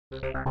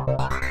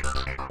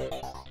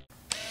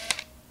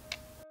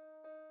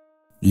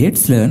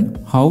Let's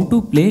learn how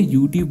to play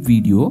YouTube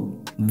video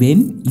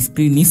when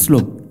screen is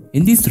locked.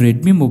 In this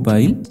Redmi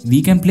mobile,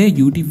 we can play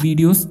YouTube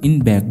videos in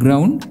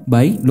background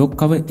by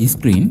lock our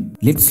screen.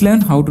 Let's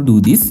learn how to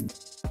do this.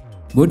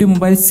 Go to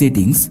mobile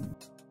settings,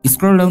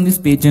 scroll down this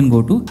page and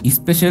go to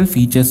special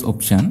features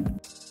option.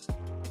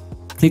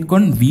 Click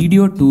on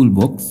video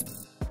toolbox.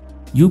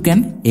 You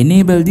can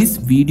enable this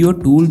video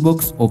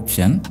toolbox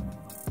option.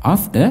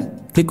 After,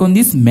 click on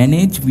this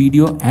manage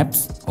video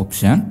apps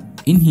option.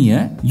 In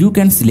here, you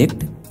can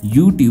select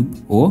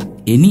YouTube or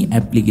any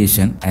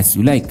application as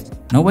you like.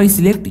 Now I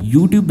select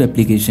YouTube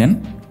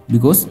application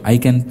because I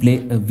can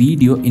play a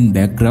video in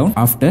background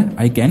after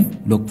I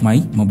can lock my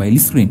mobile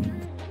screen.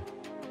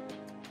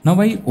 Now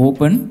I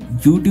open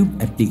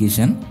YouTube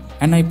application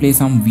and I play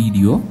some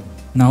video.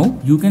 Now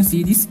you can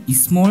see this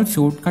small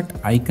shortcut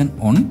icon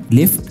on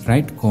left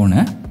right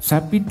corner.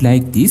 Tap it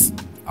like this.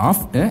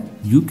 After,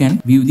 you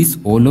can view these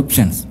all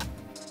options.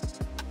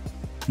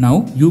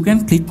 Now you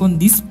can click on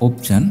this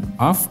option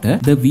after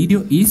the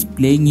video is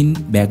playing in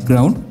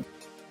background.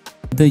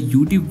 The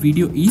YouTube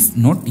video is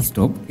not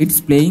stopped, it's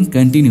playing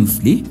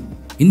continuously.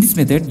 In this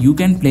method, you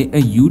can play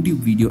a YouTube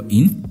video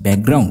in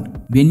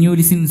background. When you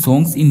listen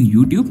songs in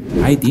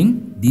YouTube, I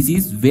think this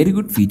is very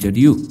good feature to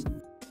you.